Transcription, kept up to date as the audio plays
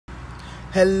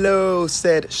Hello,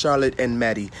 said Charlotte and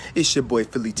Maddie. It's your boy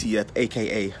Philly TF,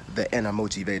 aka the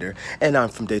Motivator, and I'm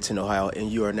from Dayton, Ohio, and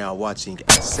you are now watching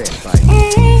asCEDbyme.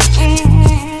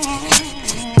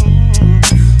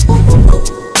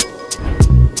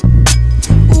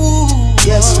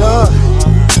 Yes, sir.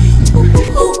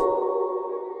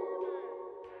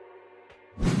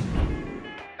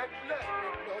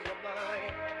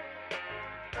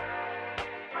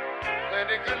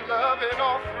 Good loving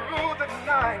all through the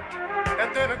night,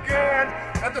 and then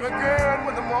again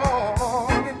when the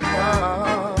morning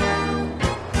comes.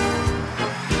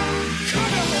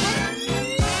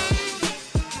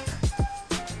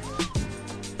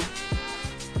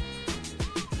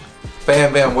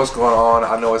 Bam, what's going on?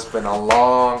 I know it's been a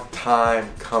long time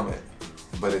coming,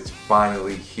 but it's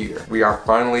finally here. We are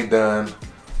finally done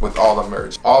with all the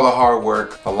merch, all the hard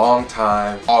work, a long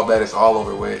time, all that is all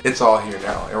over with. It's all here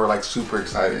now, and we're like super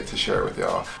excited to share it with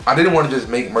y'all. I didn't want to just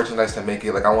make merchandise to make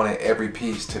it, like I wanted every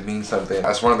piece to mean something.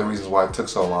 That's one of the reasons why it took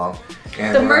so long.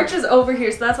 And the merch is over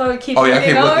here, so that's why we keep I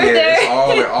keep over looking there.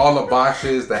 It's all the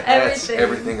boxes, the hats,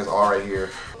 everything is all right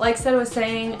here. Like Sed was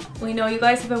saying, we know you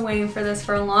guys have been waiting for this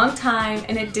for a long time,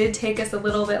 and it did take us a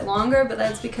little bit longer, but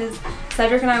that's because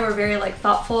Cedric and I were very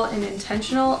thoughtful and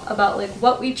intentional about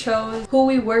what we chose, who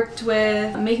we worked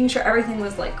with, making sure everything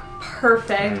was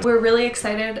perfect. We're really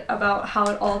excited about how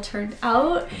it all turned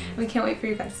out. We can't wait for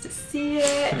you guys to see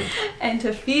it and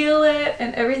to feel it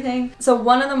and everything. So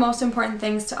one of the most important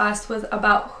things to us was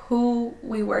about who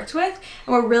we worked with,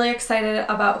 and we're really excited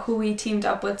about who we teamed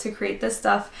up with to create this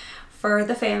stuff for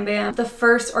the Fan Bam. The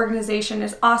first organization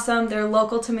is awesome. They're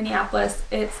local to Minneapolis.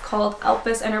 It's called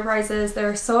Elpis Enterprises.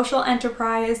 They're a social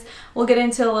enterprise. We'll get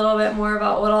into a little bit more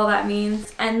about what all that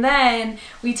means. And then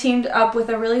we teamed up with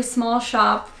a really small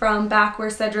shop from back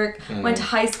where Cedric went to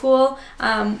high school.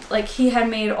 He had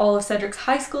made all of Cedric's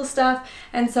high school stuff,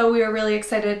 and so we were really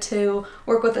excited to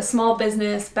work with a small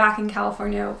business back in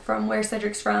California from where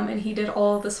Cedric's from, and he did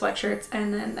all of the sweatshirts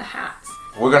and then the hats.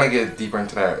 We're gonna get deeper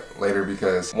into that later,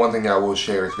 because one thing that I will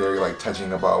share is very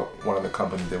touching about one of the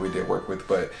companies that we did work with.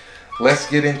 But let's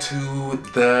get into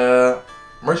the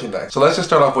merchandise. So let's just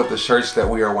start off with the shirts that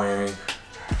we are wearing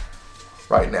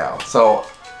right now. So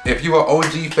if you are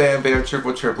OG Fan Bam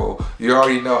Triple, you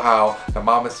already know how the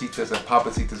Mamacitas and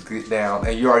Papacitas get down,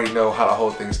 and you already know how the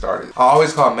whole thing started. I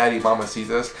always call Maddie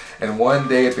Mamacitas, and one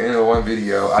day at the end of one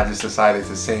video, I just decided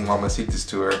to sing Mamacitas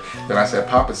to her. Then I said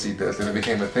Papacitas, and it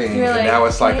became a thing. And now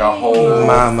it's like a whole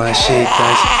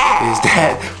Mamacitas, is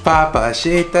that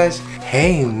Papacitas?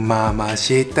 Hey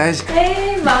Mamacitas.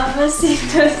 Hey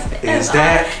Mamacitas, is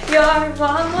that your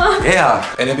mama?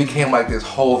 Yeah, and it became this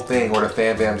whole thing where the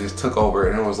Fan Bam just took over,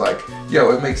 and it was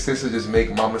yo, it makes sense to just make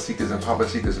Mamacitas and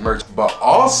Papacitas merch, but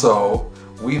also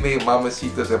we made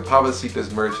Mamacitas and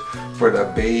Papacitas merch for the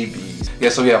babies. Yeah,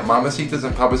 so we have Mamacitas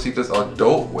and Papacitas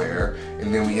adult wear,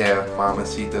 and then we have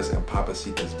Mamacitas and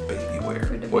Papacitas baby wear,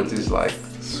 which is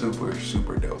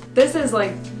super dope. This is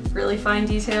really fine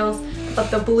details, but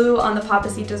the blue on the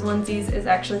Papacitas onesies is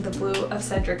actually the blue of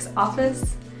Cedric's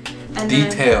office. And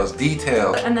details.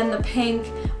 And then the pink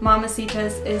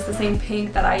Mamacitas is the same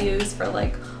pink that I use for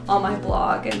all my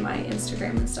blog and my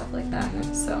Instagram and stuff like that.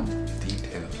 So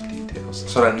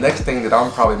details. So the next thing that I'm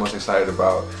probably most excited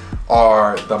about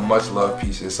are the much love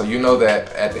pieces. So you know that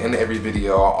at the end of every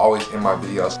video, I'll always end my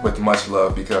videos with much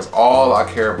love, because all I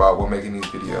care about when making these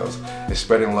videos is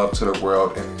spreading love to the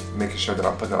world and making sure that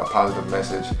I'm putting out a positive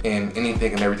message in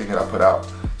anything and everything that I put out.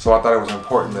 So I thought it was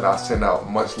important that I send out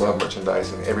much love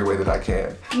merchandise in every way that I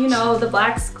can. You know, the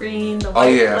black screen, the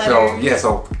white letters.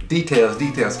 So details.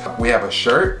 We have a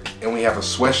shirt and we have a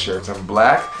sweatshirt. It's in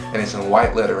black and it's in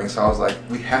white lettering. So I was like,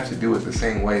 we have to do it the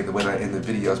same way the way I end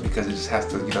the videos, because it just has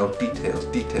to,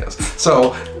 details.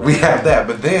 So we have that,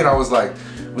 but then I was like,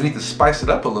 we need to spice it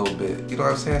up a little bit. You know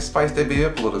what I'm saying? Spice that bit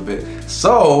up a little bit.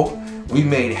 So we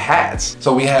made hats.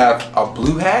 So we have a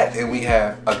blue hat and we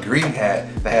have a green hat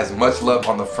that has much love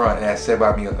on the front and has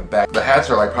asCEDbyme on the back. The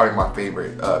hats are probably my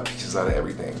favorite pieces out of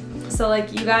everything. So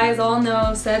you guys all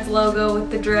know Ced's logo with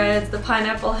the dreads, the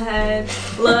pineapple head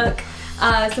look.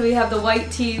 So we have the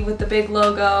white tee with the big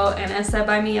logo and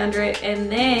asCEDbyme under it,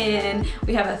 and then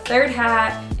we have a third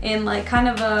hat in kind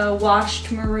of a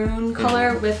washed maroon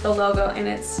color with the logo, and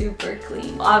it's super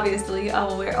clean. Obviously I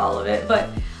will wear all of it, but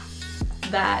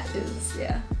that is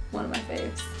one of my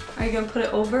faves. Are you gonna put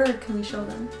it over, or can we show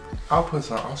them? I'll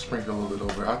sprinkle a little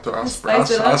bit over. I'll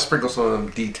sprinkle some of them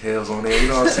details on there, you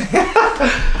know what I'm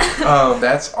saying?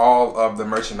 That's all of the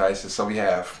merchandise. So we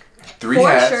have 4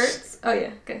 hats. Shirts. Oh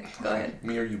yeah, okay, go ahead.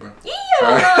 Me or you, bro?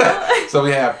 Yeah. So we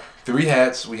have 3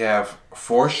 hats. We have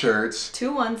 4 shirts.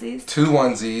 2 onesies. 2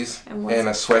 onesies. And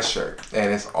a sweatshirt.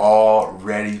 And it's all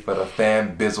ready for the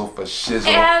fan bizzle for shizzle.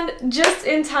 And just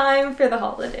in time for the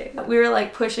holiday. We were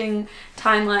like pushing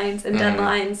timelines and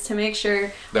deadlines to make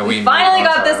sure that we finally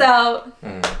got this out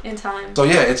in time. So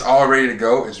yeah, it's all ready to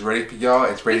go. It's ready for y'all.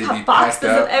 It's ready to be packed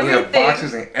up. We have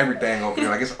boxes and everything over here.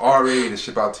 Like, it's all ready to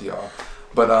ship out to y'all.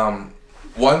 But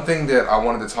one thing that I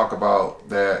wanted to talk about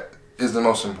that is the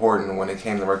most important when it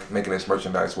came to making this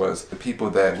merchandise was the people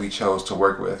that we chose to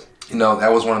work with. You know,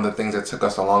 that was one of the things that took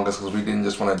us the longest, because we didn't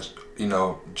just want to, you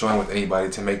know, join with anybody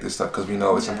to make this stuff, because we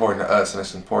know it's important to us, and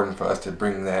it's important for us to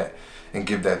bring that and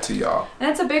give that to y'all.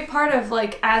 And it's a big part of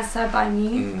like As Said by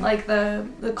Me. Like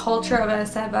the culture of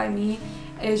As Said by Me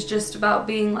is just about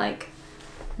being like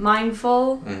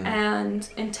mindful and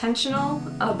intentional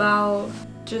about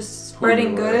just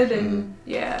spreading good and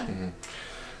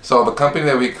So the company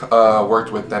that we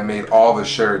worked with that made all the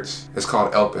shirts is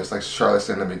called Elpis, like Charlotte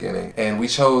said in the beginning. And we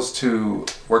chose to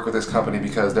work with this company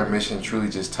because their mission truly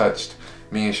just touched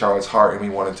me and Charlotte's heart, and we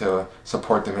wanted to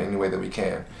support them in any way that we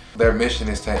can. Their mission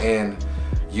is to end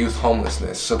youth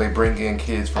homelessness. So they bring in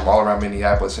kids from all around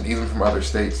Minneapolis and even from other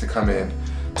states to come in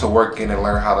to work in and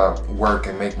learn how to work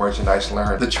and make merchandise,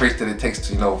 learn the traits that it takes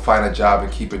to, you know, find a job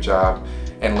and keep a job,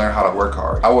 and learn how to work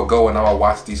hard. I would go and I would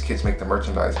watch these kids make the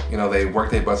merchandise. You know, they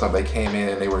worked their butts off, they came in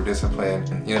and they were disciplined.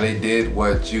 You know, they did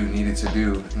what you needed to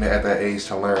do at that age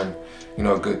to learn, you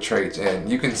know, good traits. And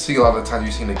you can see a lot of the times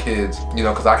you've seen the kids, you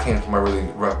know, because I came from a really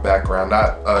rough background,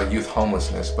 not youth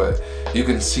homelessness, but you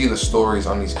can see the stories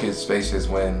on these kids' faces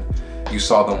when you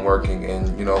saw them working.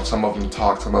 And, you know, some of them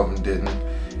talked, some of them didn't.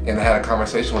 And I had a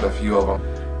conversation with a few of them.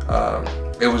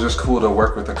 It was just cool to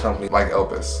work with a company like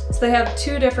Elpis. So they have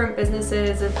 2 different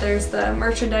businesses. There's the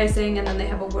merchandising, and then they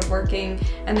have a woodworking,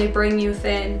 and they bring youth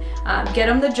in, get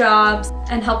them the jobs,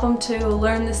 and help them to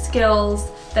learn the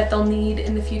skills that they'll need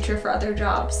in the future for other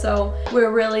jobs. So we're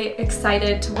really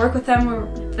excited to work with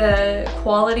them. The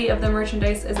quality of the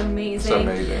merchandise is amazing.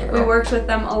 It's amazing. We worked with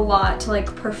them a lot to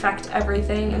like perfect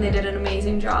everything, and they did an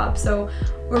amazing job. So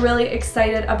we're really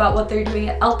excited about what they're doing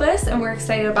at Elpis, and we're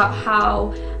excited about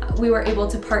how we were able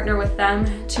to partner with them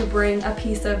to bring a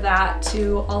piece of that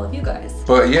to all of you guys.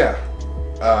 But yeah,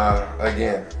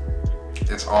 again,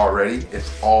 it's all ready. It's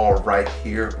all right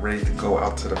here, ready to go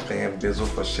out to the fan bizzle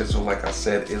for shizzle, like I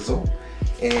said, izzle.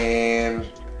 And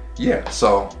yeah,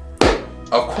 so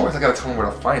of course I gotta tell them where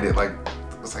to find it. Like,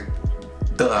 it's like,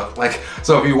 duh. Like,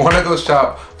 so if you wanna go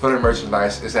shop for the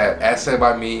merchandise, it's at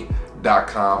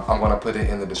asCEDbyme.com. I'm gonna put it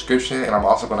in the description, and I'm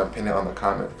also gonna pin it on the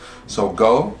comment. So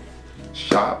go,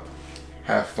 shop,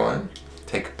 have fun,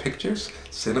 take pictures,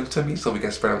 send them to me so we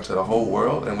can spread them to the whole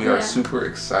world, and we are super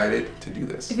excited to do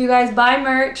this. If you guys buy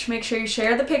merch, make sure you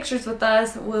share the pictures with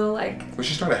us. We'll we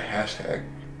should start a hashtag.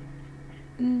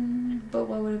 But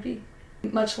what would it be?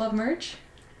 Much love merch.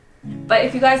 But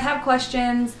if you guys have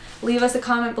questions, leave us a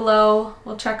comment below.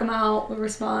 We'll check them out, we'll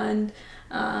respond.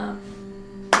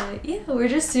 But yeah, we're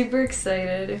just super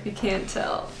excited if you can't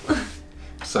tell.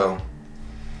 So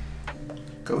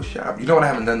go shop. You know what I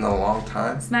haven't done in a long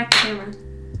time? Smack the camera.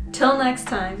 Till next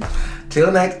time.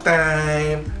 Till next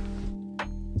time.